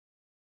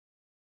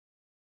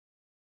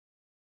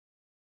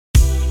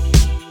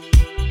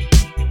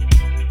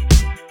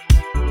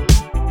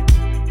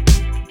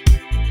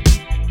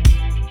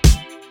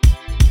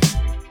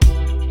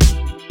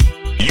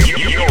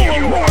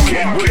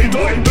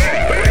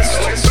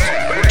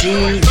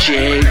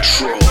DJ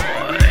Troy.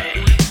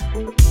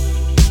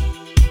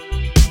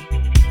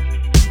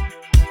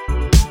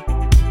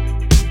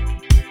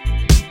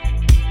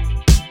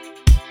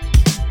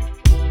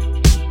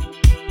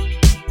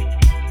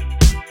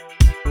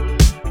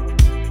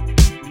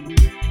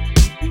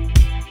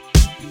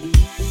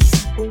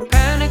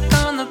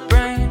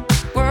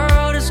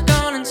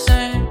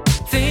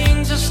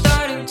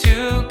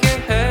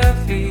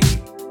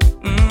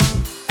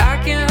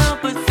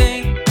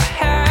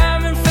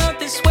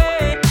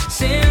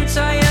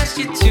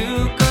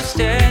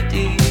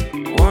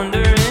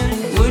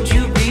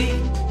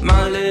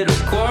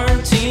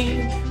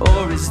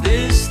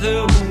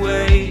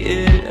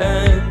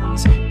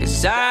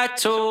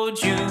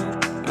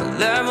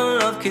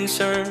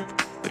 Concern,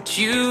 but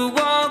you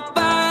walk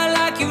by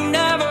like you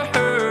never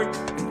heard.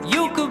 And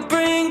you could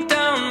bring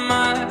down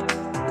my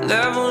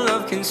level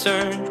of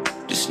concern.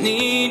 Just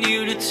need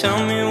you to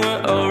tell me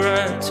we're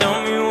alright,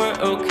 tell me we're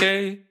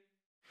okay.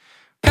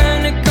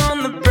 Panic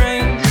on the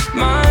brain,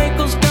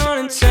 Michael's gone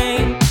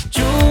insane.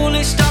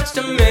 Julie starts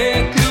to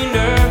make me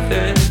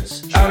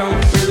nervous. I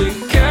don't really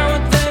care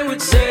what they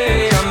would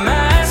say. I'm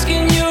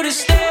asking you to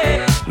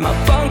stay. My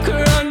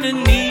bunker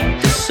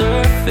underneath the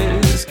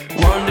surface.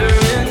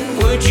 Wondering,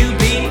 would you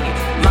be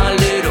my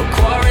little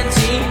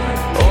quarantine?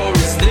 Or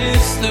is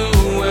this the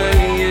way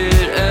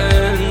it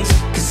ends?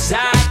 'Cause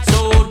I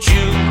told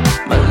you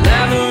my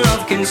level of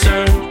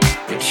concern,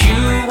 but you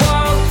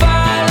walk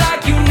by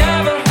like you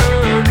never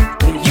heard.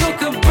 And you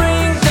could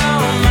bring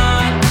down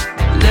my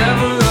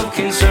level of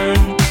concern.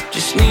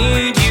 Just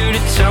need you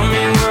to tell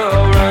me we're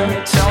alright,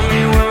 tell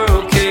me we're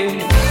okay.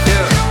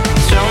 Yeah,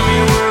 tell me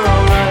we're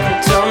alright,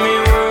 tell me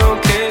we're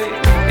okay.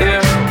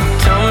 Yeah,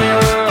 tell me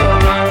we're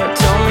alright,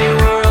 tell me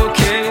we're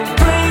okay.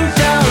 Bring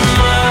down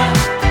my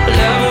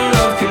level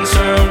of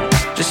concern.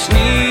 Just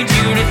need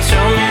you to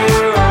tell me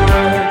we're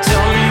alright,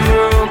 tell me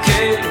we're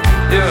okay.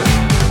 Yeah.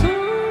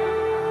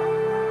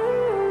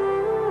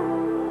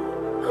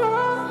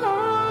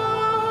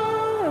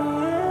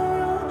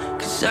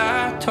 'Cause I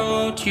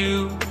told you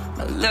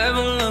my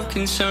level of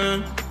concern,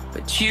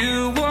 but you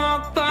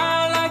walk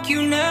by like you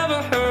never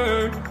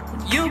heard.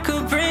 You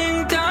could bring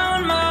down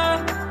my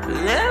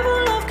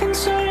level of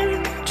concern.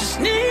 Just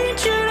need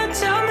you to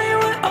tell me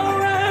we're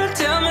alright,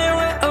 tell me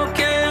we're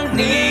okay. I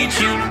need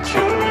you to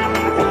tell me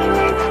we're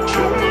alright,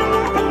 tell me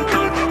we're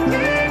okay.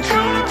 Need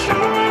you to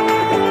tell me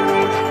we're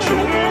alright,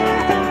 tell me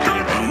we're okay.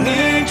 I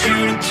need you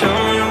to tell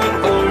me we're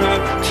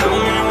alright, tell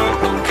me we're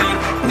okay.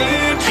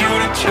 Need you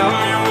to tell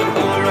me we're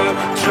alright,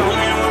 tell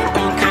me we're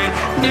okay.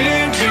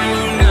 Need you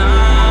now,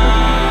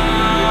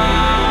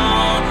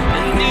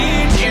 I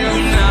need you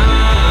now.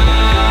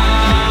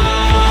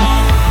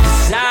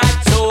 'Cause I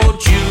told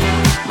you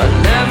my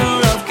level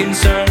of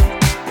concern,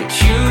 but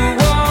you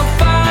walk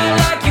by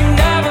like you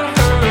never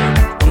heard.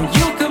 And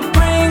you could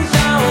bring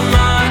down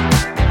my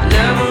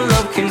level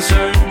of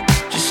concern.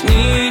 Just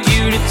need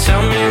you to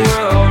tell me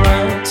we're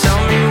alright, tell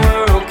me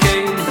we're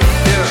okay.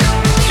 Yeah,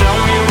 tell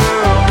me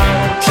we're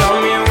alright, tell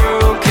me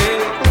we're okay.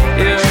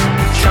 Yeah,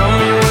 tell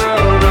me we're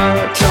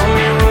alright, tell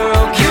me we're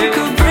okay. You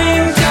could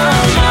bring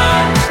down my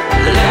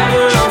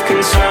level of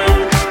concern.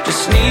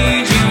 Just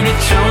need you to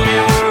tell me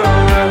we're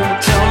alright,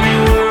 tell me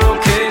we're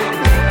okay.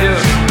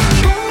 Yeah.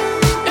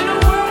 In a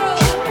world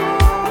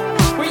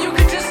where you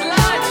could just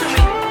lie to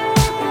me,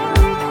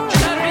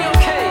 and I'd be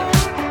okay.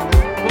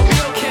 We'll be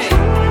okay.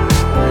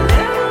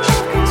 Level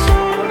of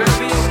concern,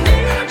 baby.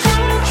 Need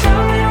you to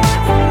tell me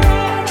we're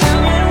alright, tell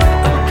me we're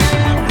okay.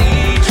 I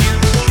need you.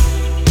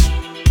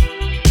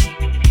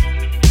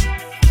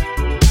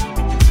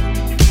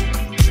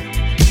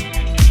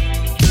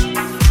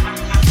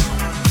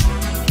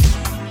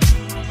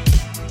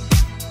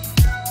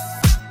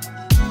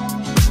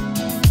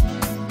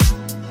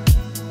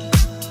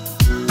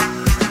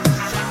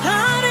 I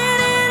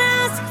didn't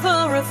ask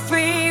for a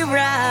free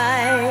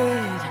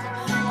ride.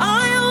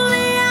 I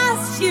only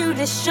asked you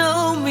to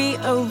show me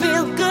a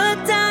real good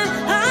time.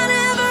 I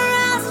never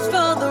asked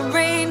for the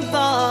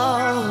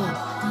rainfall.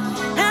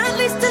 At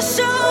least I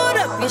showed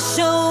up. You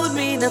showed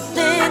me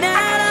nothing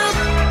at all.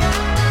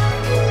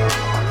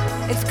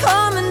 It's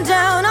coming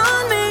down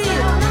on me.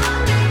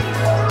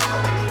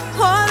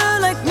 Harder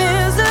like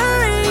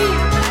misery.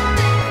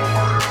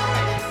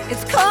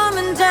 It's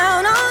coming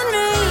down on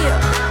me.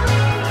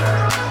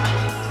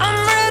 I'm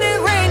ready,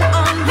 rain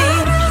on me.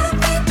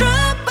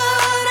 Drop,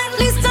 but at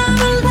least I'm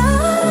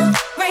alive.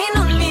 Rain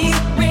on me,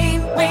 rain,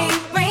 rain,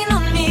 rain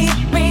on me,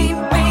 rain,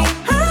 rain.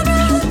 I'd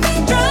rather be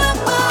drop,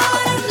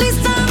 but at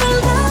least I'm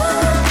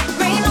alive.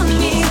 Rain on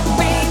me,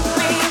 rain,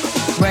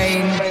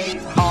 rain. Rain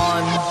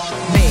on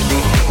me.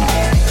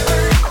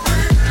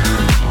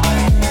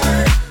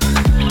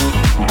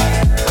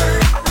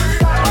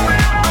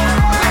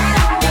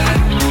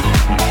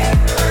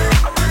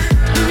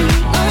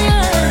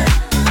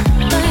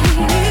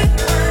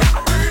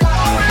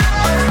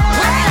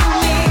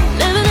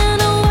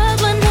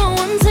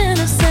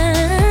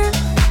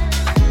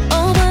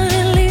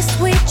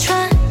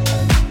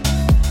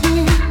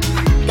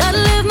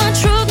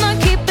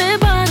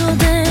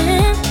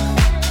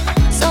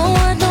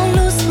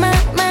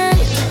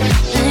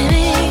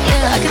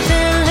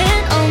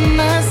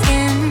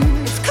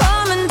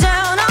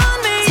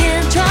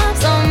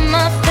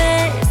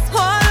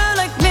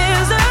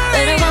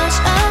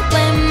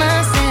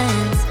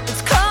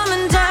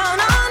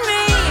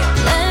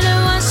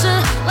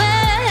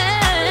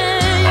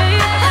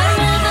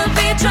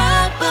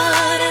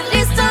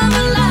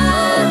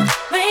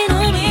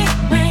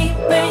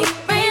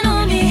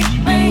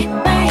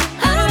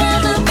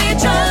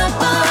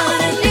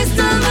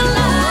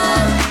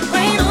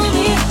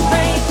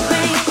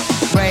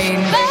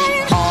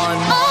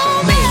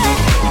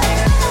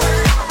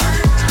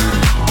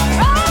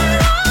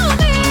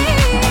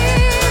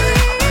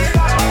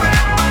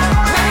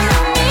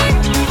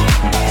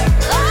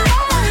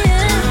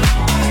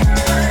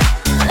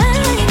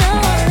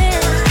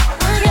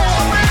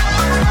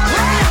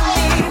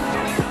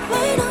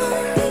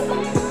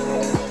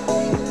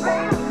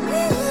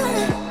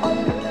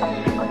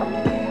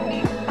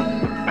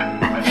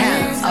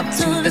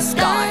 to the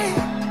sky.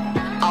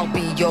 I'll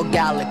be your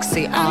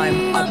galaxy,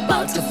 I'm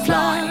about to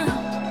fly.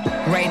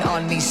 Rain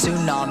on me,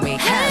 tsunami,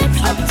 hands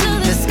up to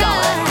the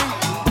sky.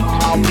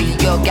 I'll be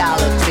your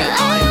galaxy,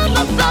 I'm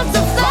about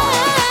to fly.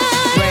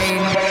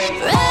 Rain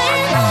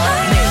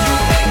on me.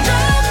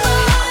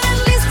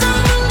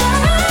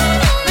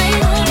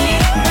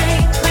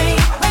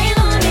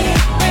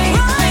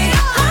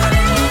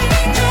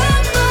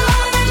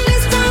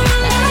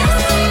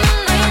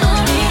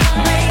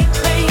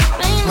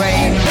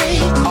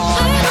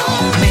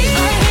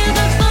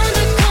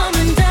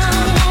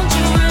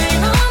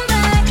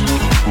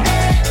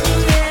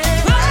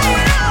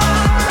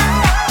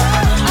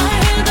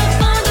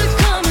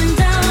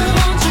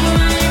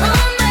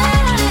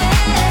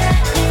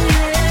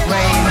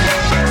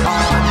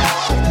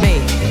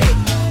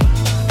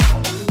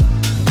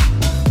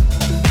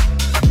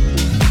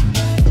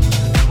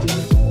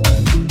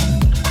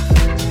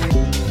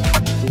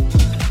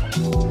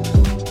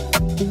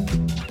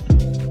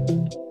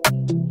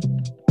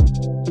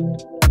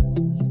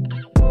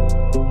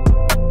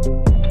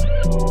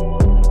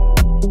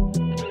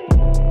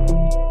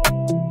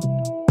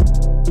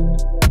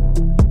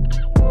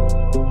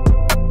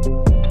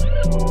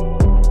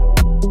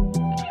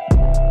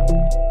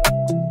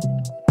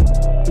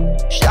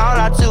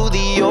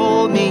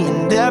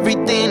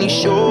 Everything he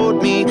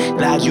showed me.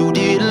 Glad you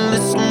didn't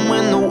listen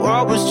when the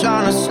world was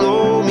trying to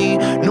slow me.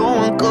 No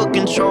one could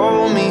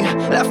control me.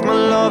 Left my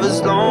lovers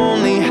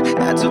lonely.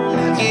 Had to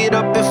get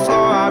up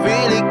before I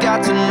really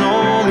got to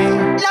know me.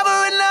 Never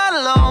and not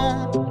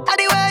alone.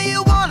 Anywhere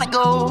you wanna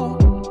go.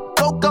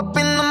 Woke up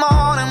in the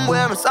morning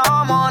wearing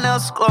someone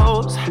else's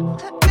clothes.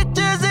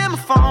 Pictures in my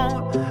phone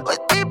with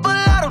people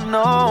I don't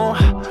know.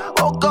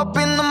 Woke up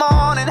in the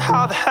morning,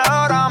 how the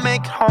hell did I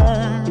make it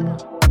home?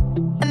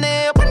 And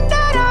then one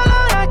night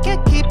I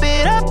can't keep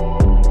it up.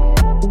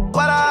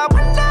 But I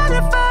wondered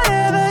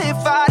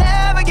if I'd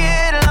ever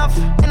get enough.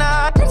 And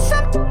I did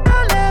something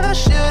I never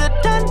should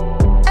have done.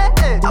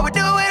 I would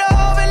do it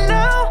over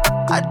now.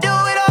 I'd do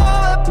it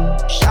over.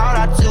 Shout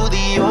out to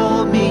the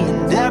old me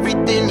and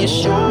everything you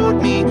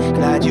showed me.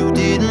 Glad you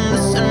didn't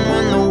listen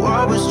when the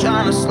world was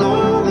trying to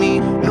slow me.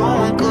 No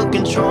one could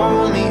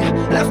control me.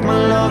 Left my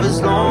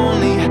lovers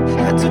lonely.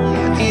 Had to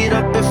get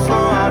up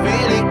before I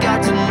really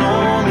got to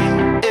know me.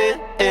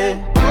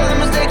 All the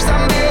mistakes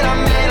I made.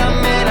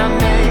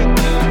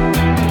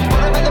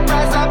 Whatever the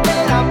price I paid.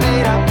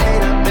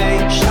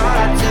 Shout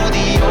out to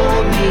the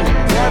old me,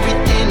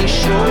 everything you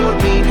showed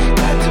me.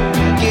 Had to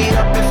get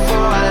up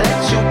before I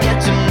let you get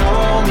to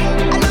know me.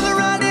 Another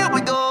round, here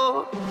we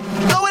go,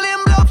 going in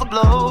blow for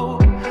blow.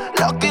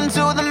 Look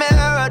into the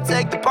mirror,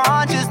 take the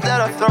punches that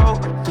I throw.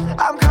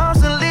 I'm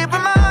constantly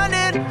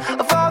reminded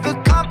of all the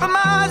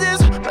compromises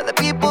by the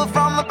people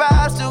from the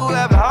past who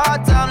have a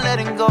hard time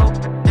letting go.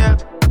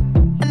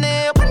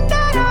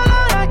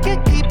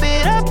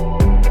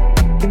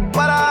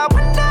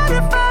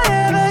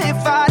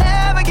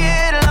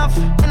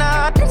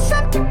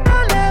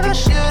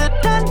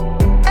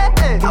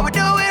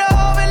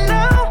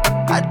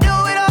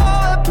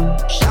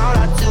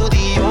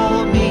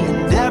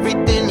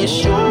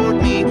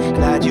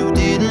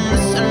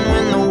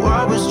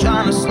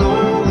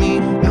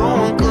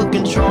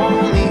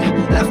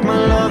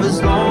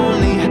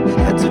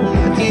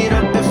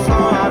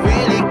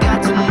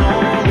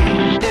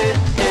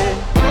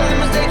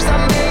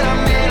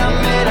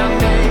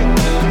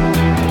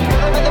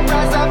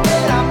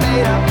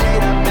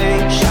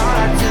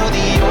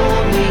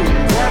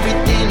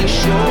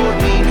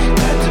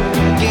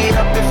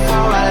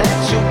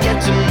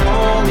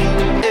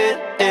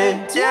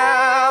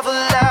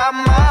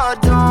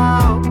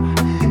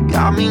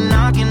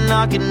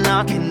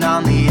 Knocking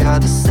on the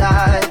other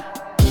side.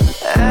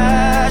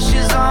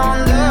 Ashes on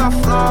the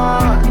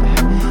floor,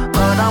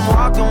 but I'm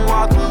walking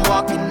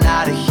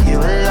out of here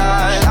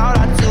alive. Shout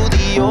out to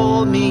the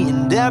old me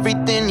and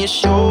everything you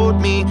showed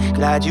me.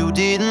 Glad you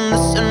didn't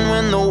listen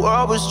when the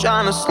world was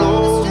trying to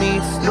slow me.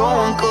 No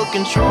one could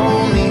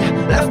control me.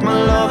 Left my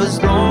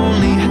lovers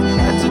lonely.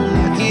 Had to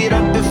get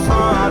up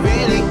before I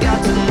really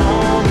got to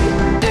know me.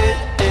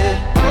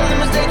 All the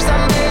mistakes I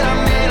made.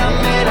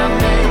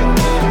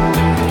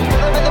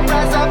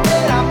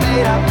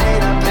 I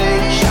paid.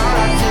 Shout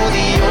out to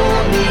the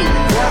old me,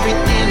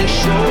 everything you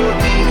showed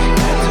me.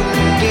 Had to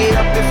get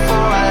up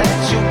before I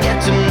let you get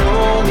to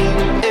know me.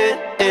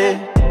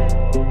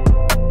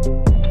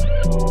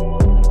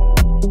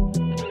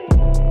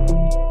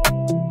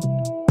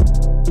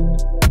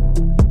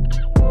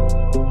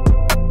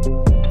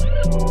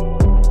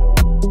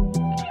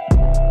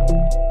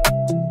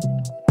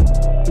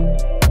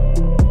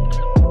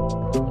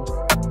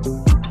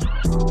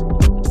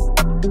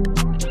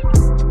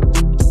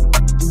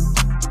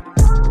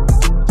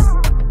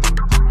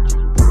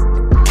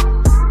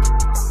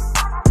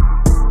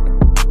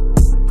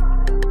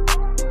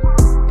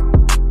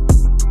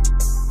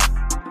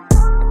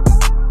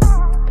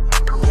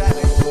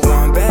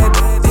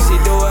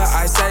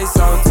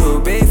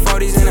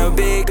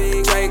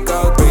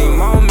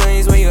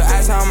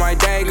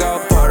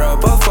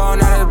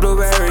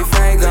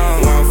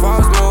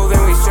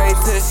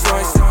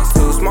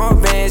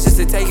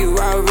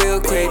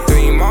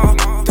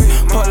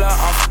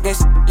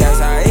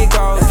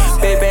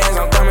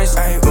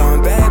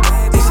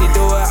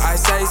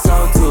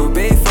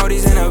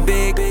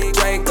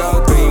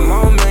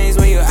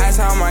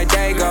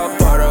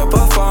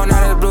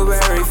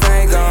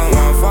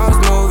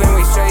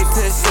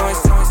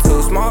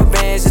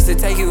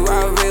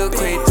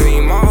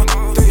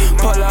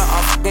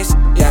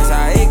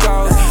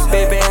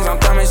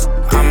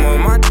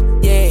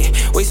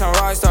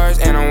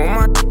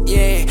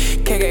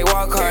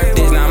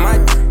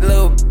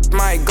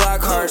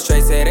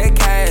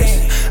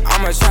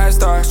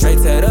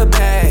 to the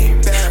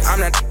bag. I'm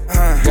that,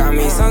 got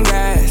me some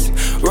gas,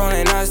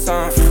 rolling up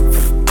some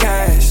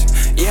cash.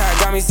 Yeah, I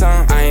got me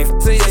some. I ain't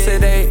f***ed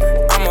yesterday,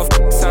 I'ma f***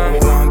 some.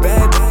 One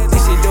bad bitch,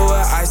 she do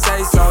what I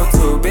say so.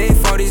 2 big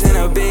 40s and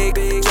a big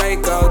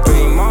Draco.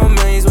 3 more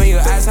millions when you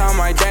ask how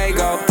my day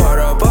go. Put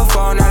up a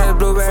phone, now the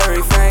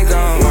blueberry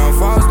fango. One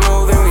false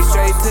move and we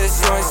straight to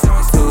shorts.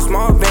 2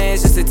 small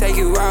bands just to take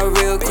you out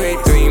real quick.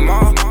 3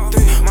 more,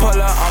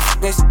 pull up on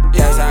f***ing shit,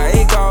 that's how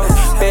it goes.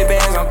 Big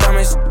bands, I'm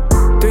coming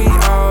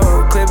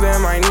 3-0,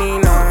 clipping my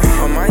Nina.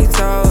 On my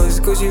toes,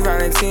 Gucci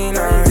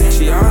Valentina.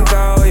 She on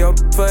go, yo,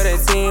 for the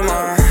team,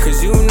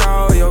 cause you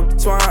know, yo,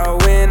 want a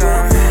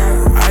winner.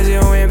 I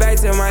just went back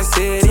to my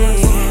city,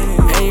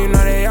 and you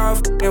know they all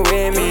f***ing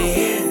with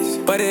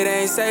me. But it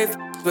ain't safe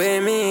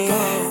with me.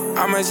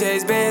 I'ma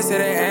chase bands till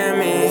they end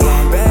me.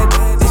 Bad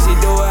bitch, she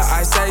do what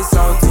I say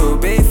so. 2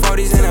 big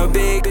 40s and a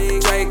big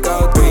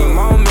Draco. 3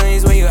 more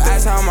millions when you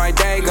ask how my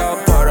day go.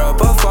 Put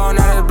up a phone,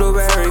 now the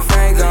blueberry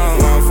fango.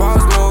 One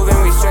false move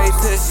and we straight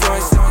to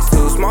shorts.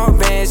 2 small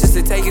bands just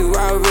to take you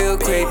out real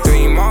quick.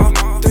 3 more,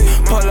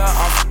 pull up on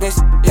f***ing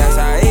shit, that's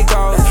how it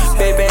goes.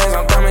 Big bands,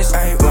 I'm coming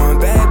straight. One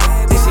bad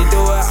bitch, she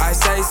do what I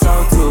say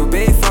so. 2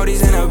 big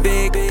 40s and a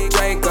big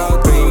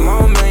Draco. 3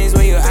 more millions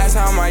when you ask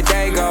how my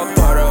day go.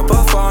 Put up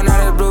a phone,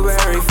 now the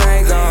blueberry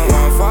fango.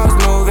 One false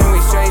move and we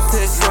straight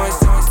to shorts.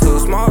 2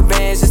 small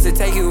bands just to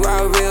take you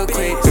out real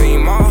quick. 3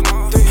 more,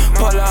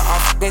 pull up on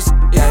f***ing shit,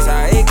 that's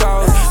how it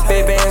goes.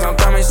 Big bands, I'm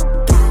coming straight.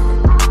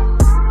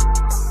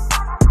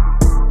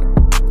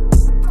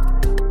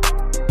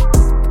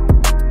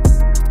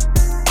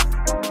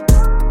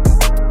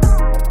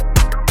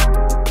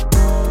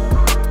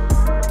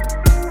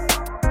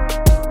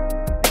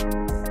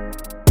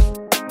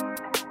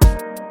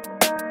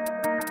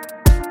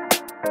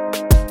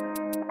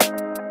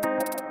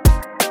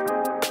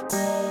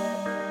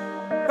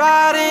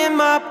 Riding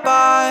my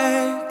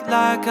bike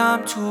like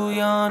I'm too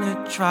young to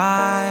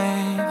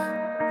drive.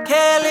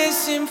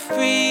 Careless and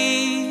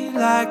free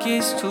like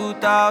it's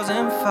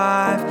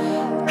 2005.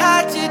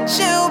 Had to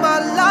chill my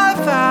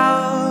life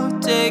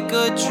out, take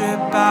a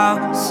trip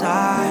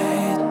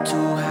outside to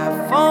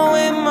have fun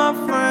with my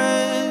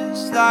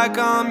friends like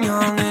I'm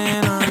young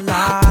and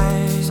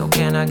alive. So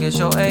can I get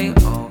your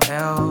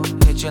AOL?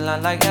 Hit your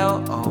line like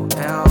LOL.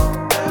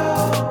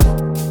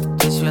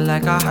 Just feel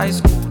like our high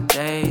school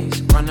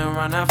days, running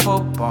around at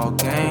football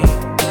games.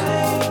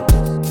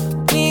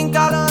 We ain't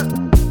gotta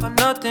for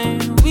nothing,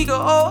 we go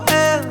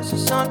OLs or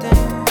something.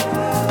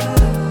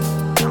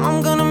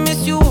 I'm gonna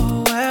miss you,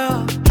 oh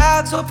well.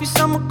 I hope your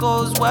summer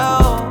goes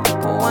well.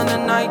 But when the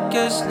night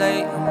gets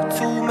late and we're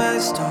too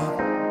messed up,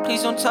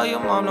 please don't tell your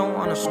mom, don't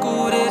wanna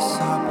screw this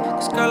up.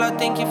 Cause girl, I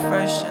think you're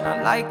fresh and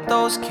I like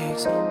those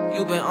kicks.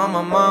 You been on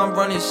my mind,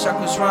 running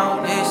circles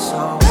round it,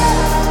 so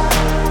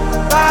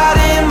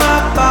riding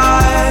my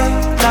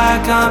bike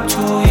like I'm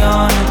too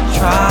young to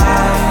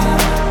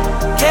drive.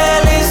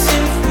 Careless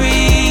and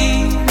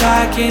free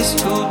like it's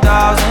 2005.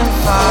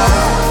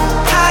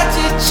 Had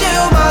to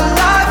chill my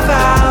life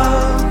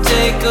out,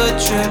 take a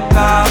trip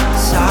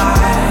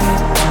outside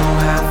to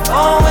have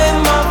fun with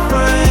my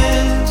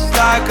friends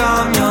like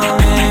I'm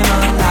young and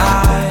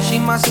alive. She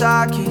my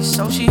sidekick,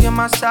 so she hit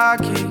my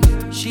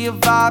sidekick. She a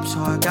vibe, so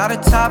I got a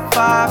top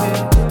 5 it.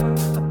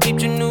 I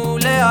peeped your new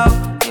layout.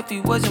 If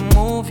it was a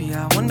movie,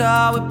 I wonder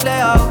how it play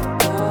out.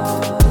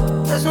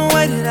 There's no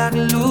way that I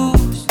can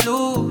lose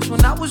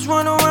when I was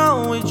running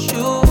around with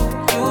you.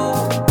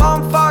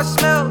 Bonfire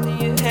smell in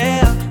your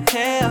hair.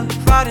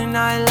 Friday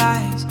night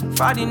lights,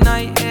 Friday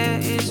night air.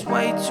 It's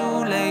way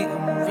too late,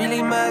 I'm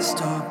really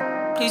messed up.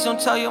 Please don't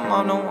tell your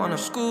mom, don't wanna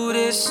screw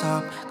this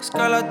up. Cause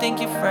girl, I think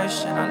you're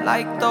fresh and I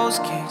like those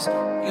kicks.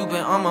 You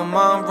been on my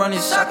mind, running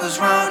circles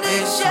round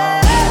it, so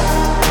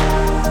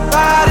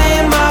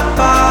riding my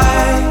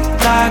bike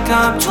like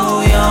I'm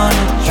too young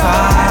to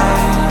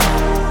drive.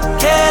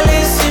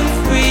 Careless and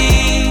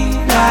free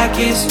like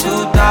it's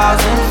 2005.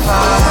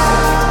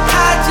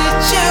 Had to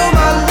chill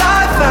my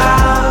life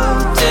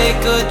out,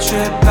 take a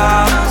trip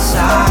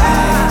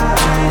outside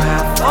to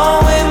have fun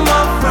with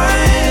my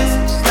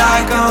friends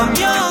like I'm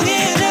young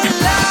and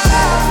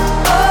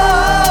alive. Oh,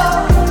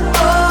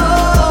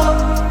 oh,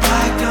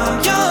 like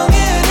I'm young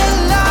and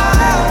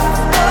alive.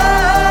 Oh,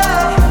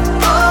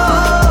 oh,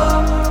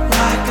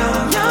 like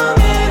I'm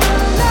young and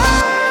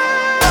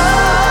alive. Oh,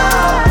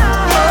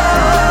 oh,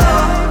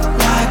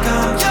 like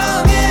I'm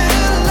young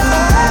and alive. Oh,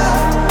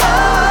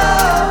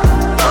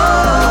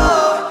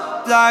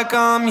 oh, like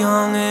I'm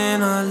young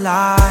and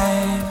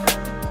alive.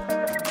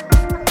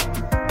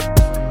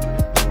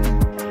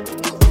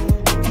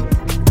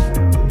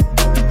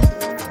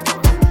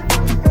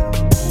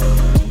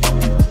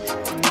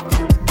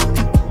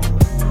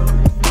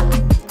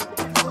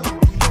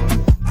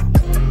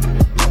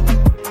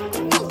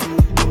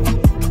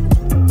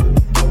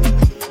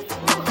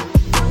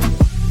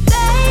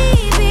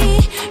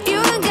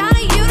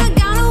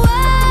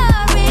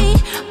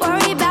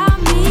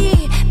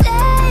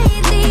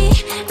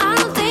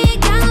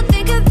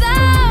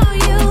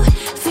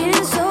 Feel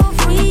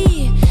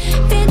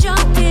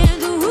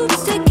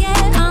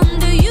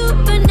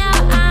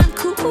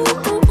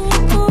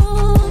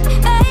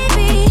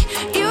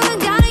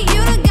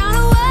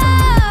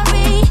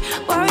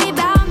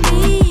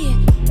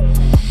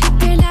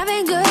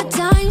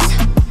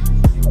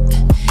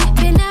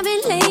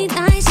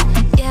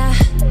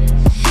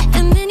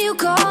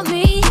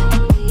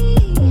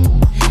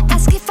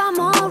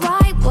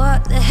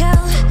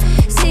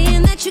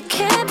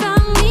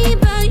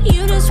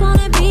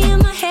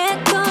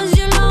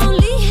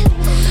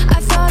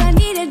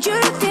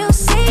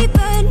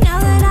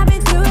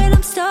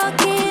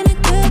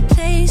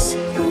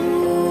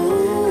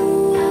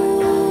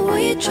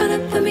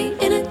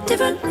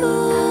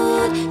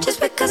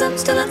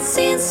Still not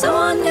seeing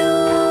someone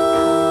new.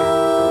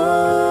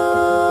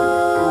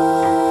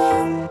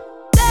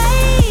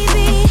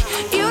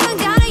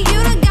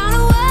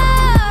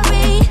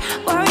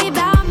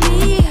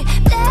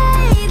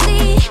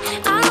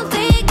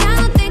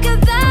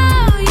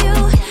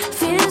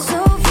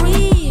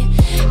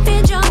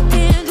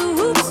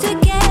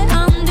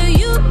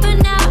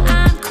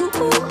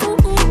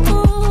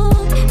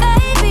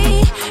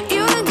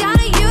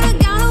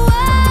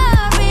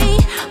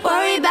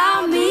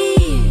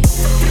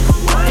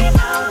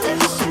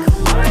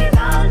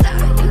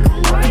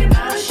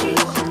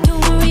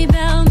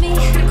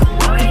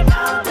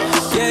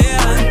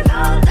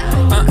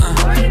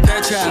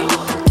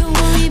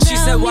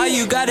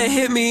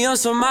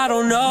 Some I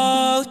don't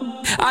know.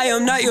 I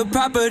am not your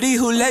property.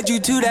 Who led you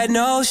to that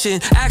notion?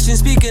 Action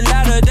speaking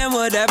louder than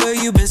whatever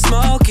you've been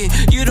smoking.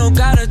 You don't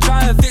gotta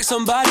try to fix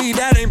somebody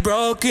that ain't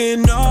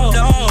broken. No,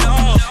 no,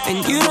 no.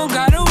 And you don't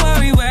gotta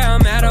worry where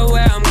I'm at or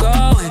where I'm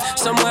going.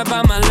 Somewhere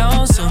by my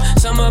lonesome,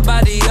 somewhere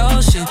by the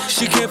ocean.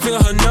 She can't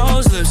feel her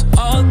nose lips.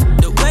 Oh,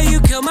 the way you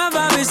kill my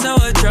vibe is so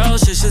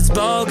atrocious. It's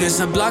bogus.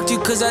 I blocked you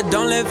cause I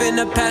don't live in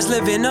the past,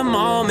 live in the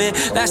moment.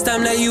 Last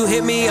time that you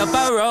hit me up,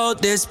 I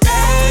wrote this.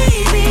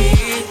 Baby,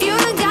 you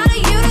don't gotta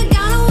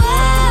worry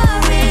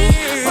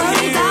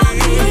about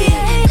me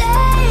lately.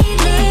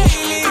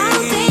 I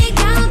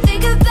don't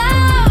think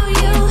about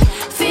you.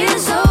 Feeling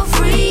so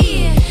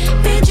free.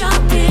 Been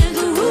jumping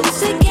through hoops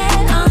to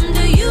get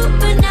under you,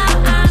 but now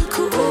I'm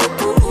cool.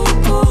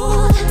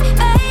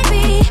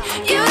 Baby,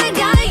 you don't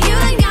gotta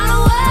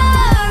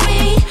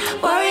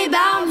worry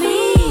about me.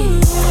 You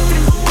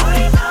can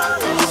worry about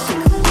this, you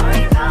can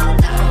worry about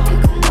that, you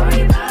can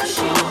worry about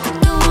shit.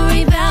 Don't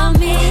worry about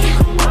me. You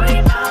can worry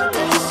about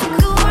this, you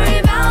can worry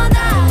about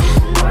that, you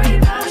can worry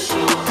about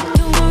shit.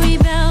 Don't worry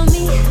about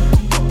me.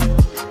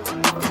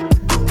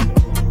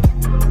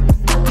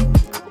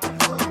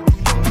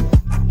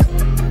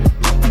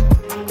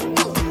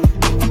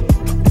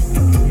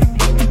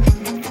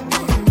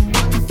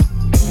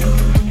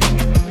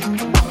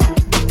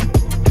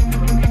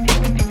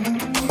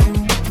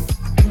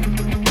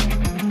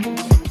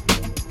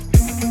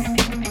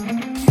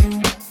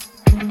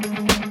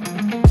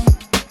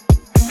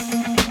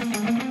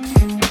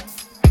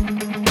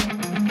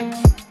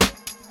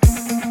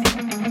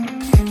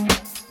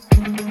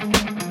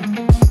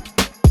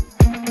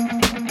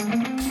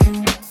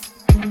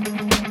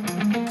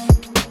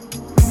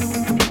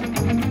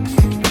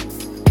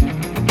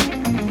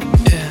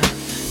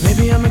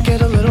 Maybe I'ma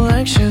get a little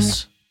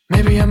anxious.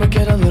 Maybe I'ma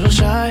get a little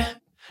shy.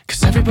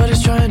 Cause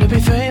everybody's trying to be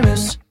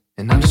famous,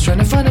 and I'm just trying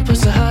to find a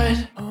place to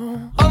hide.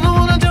 All I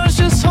wanna do is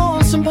just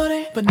hold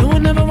somebody, but no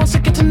one ever wants to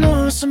get to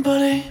know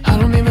somebody. I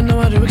don't even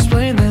know how to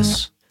explain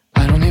this.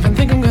 I don't even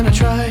think I'm gonna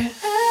try.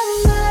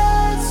 And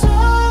that's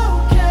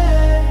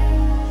okay.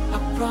 I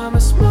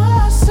promise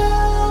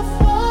myself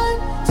one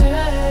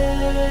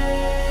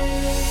day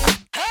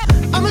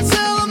I'ma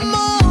tell them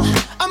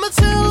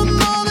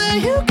all that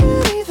you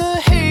can either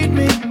hate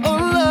me or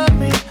love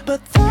me,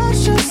 but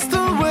that's just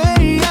the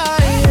way I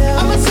am.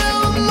 I'ma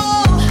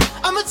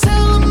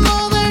tell them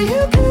all that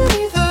you can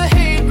either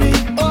hate me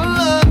or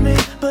love me,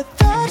 but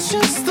that's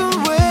just the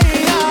way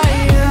I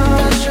am.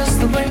 That's just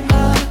the way I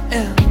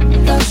am.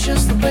 That's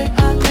just the way I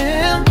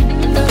am.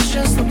 That's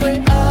just the way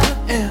I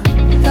am.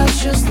 That's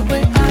just the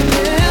way I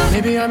am.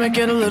 Maybe I might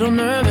get a little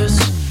nervous.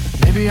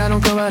 Maybe I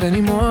don't go out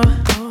anymore.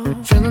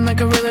 Feeling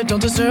like I really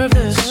don't deserve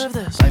this.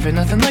 Life ain't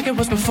nothing like it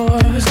was before.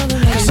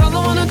 Cause all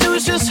I wanna do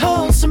is just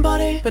hold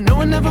somebody, but no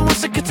one ever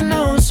wants to get to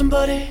know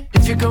somebody.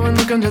 If you go and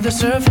look under the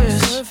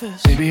surface,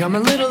 maybe I'm a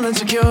little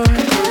insecure. And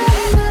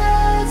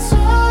that's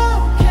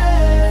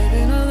okay.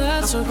 Baby, no,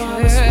 that's okay. I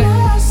promise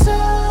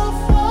myself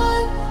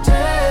one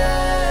day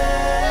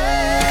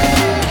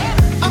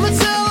I'ma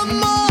tell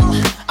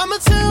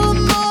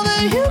them all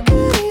that you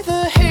can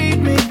either hate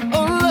me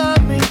or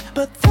love me,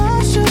 but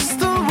that's just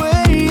the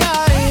way I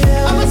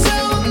am. I'ma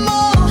tell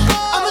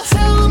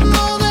them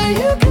all that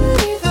you can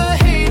either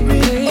hate me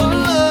or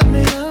love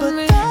me, but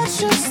that's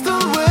just the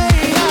way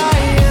I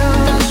am.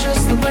 That's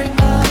just the way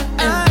I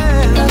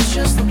am. That's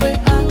just the way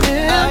I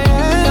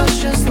am. That's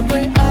just the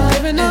way I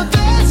am. No,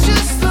 that's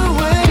just the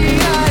way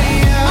I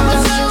am.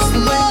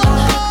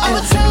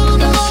 I'ma tell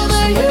them all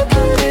that you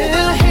can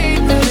either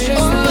hate me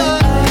or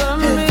love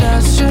me, and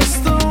that's just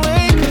the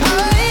way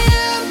I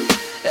am.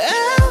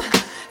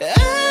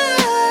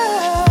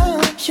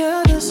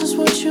 Yeah, this is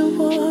what you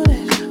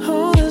wanted.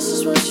 Oh, this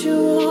is what you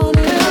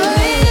wanted.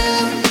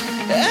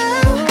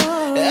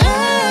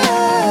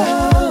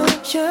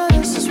 Yeah,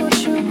 this is what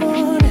you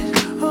wanted.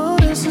 Oh,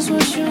 this is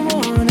what you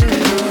wanted.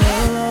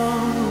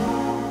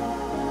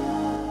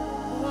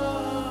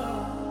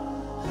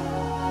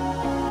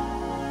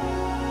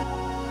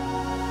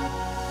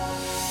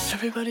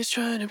 Everybody's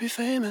trying to be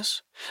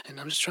famous, and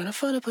I'm just trying to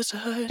find a place to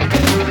hide.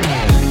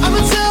 I'ma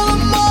tell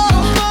them all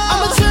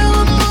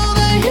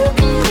that you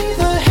can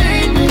either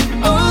hate me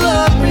or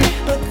love me,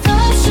 but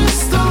that's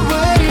just the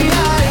way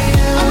I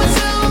am. I'ma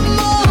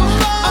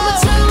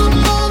tell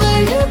them all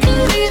that you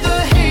can either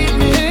hate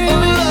me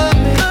or love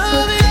me,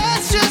 but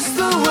that's just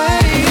the way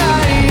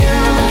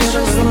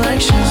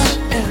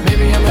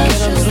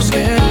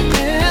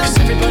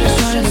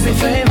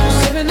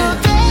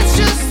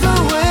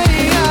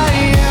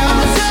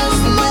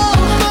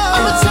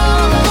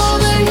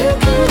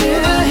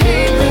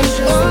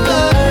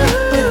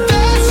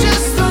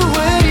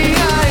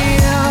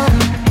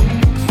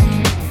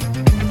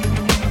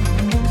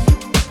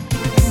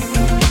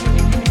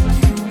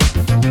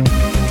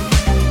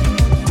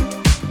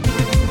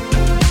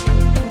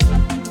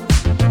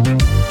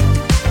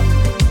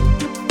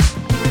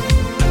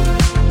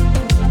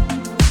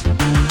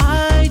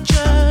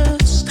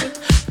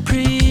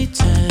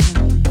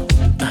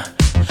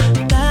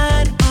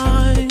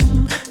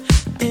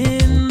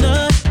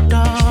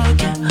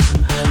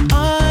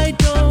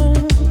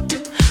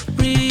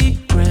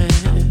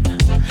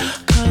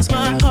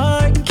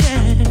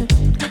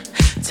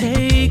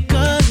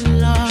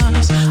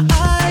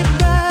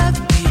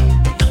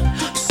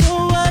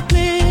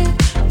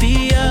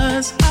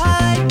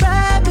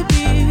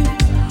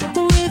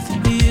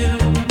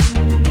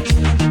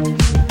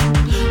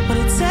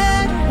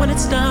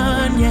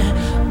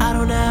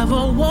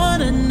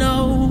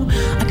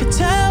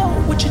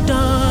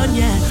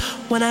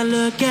when I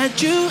look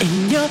at you.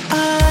 In your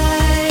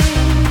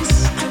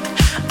eyes,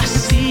 I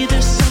see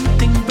there's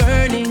something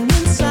burning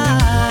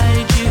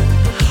inside you.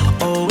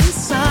 Oh,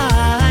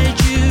 inside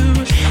you.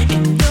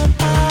 In your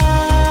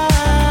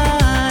eyes,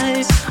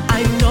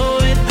 I know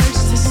it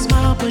hurts to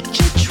smile, but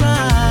you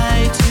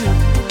try to.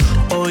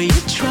 Oh,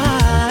 you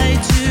try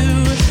to.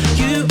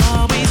 You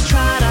always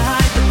try to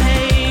hide the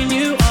pain.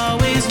 You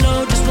always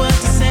know just what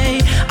to say.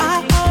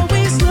 I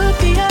always look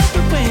the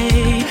other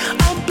way.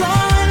 I'm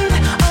blind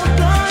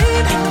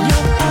in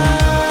your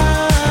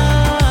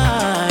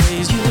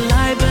eyes. You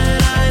lie, but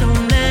I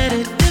don't let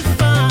it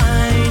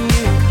define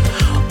you.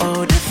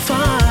 Oh,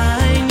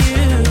 define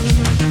you.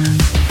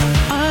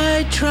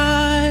 I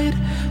tried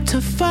to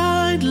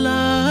find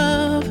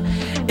love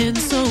in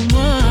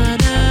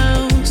someone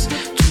else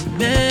too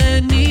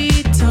many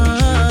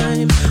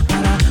times,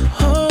 but I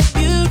hope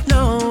you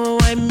know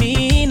I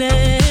mean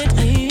it.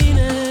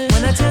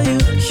 When I tell you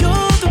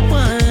you're the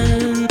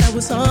one that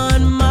was on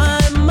my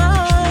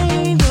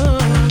mind, oh,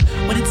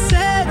 when it's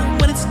said,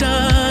 when it's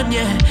done,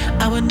 yeah,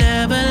 I would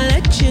never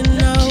let you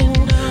know.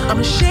 I'm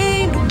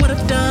ashamed of what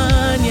I've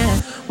done, yeah.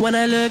 When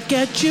I look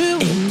at you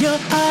in your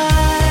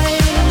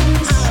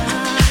eyes,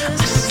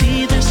 I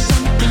see there's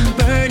something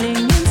burning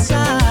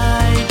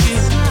inside you.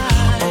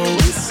 Oh,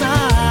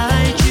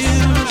 inside you.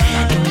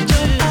 In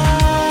your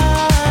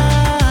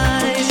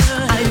eyes,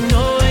 I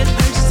know it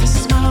hurts to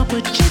smile,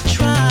 but you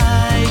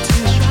try to.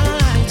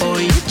 Oh,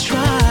 you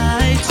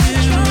try to.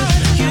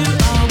 You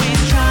always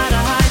try to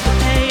hide the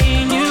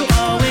pain. You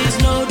always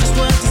know just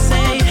what to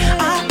say.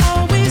 I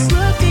always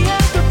look the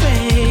other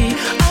way.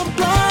 I'm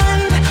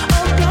blind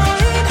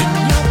in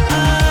your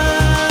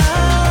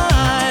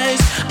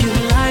eyes. You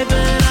lie,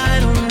 but I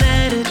don't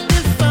let it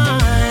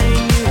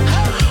define you.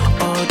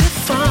 Oh,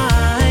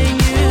 define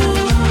you.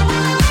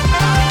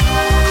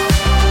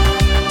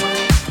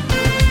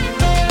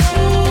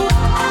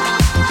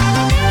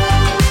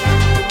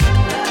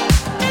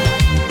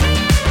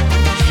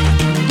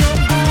 In your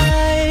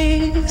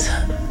eyes,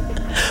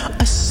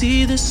 I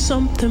see there's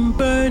something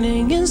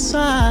burning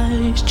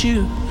inside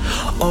you.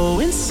 Oh,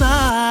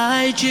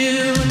 inside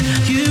you.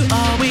 You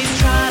always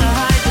try to